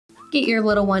Get your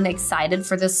little one excited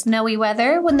for the snowy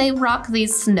weather when they rock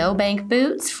these Snow Bank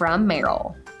boots from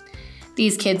Merrell.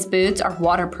 These kids' boots are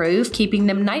waterproof, keeping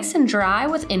them nice and dry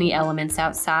with any elements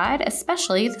outside,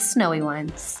 especially the snowy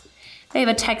ones. They have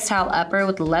a textile upper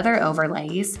with leather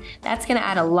overlays. That's going to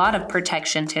add a lot of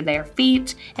protection to their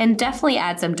feet and definitely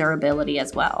add some durability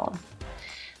as well.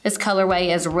 This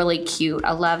colorway is really cute.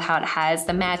 I love how it has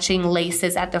the matching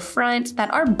laces at the front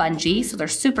that are bungee, so they're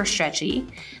super stretchy.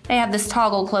 They have this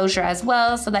toggle closure as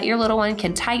well so that your little one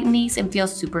can tighten these and feel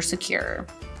super secure.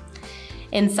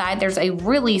 Inside, there's a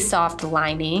really soft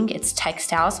lining. It's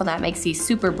textile, so that makes these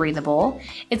super breathable.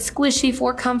 It's squishy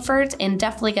for comfort and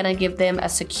definitely gonna give them a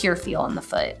secure feel on the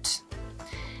foot.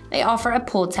 They offer a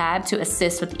pull tab to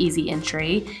assist with easy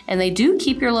entry, and they do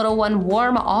keep your little one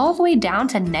warm all the way down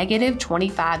to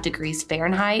 -25 degrees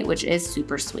Fahrenheit, which is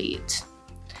super sweet.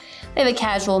 They have a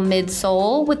casual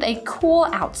midsole with a cool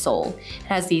outsole. It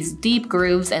has these deep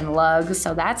grooves and lugs,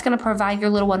 so that's gonna provide your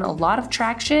little one a lot of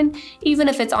traction, even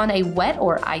if it's on a wet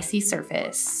or icy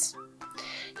surface.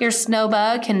 Your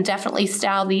snowbug can definitely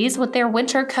style these with their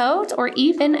winter coat or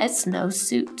even a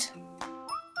snowsuit.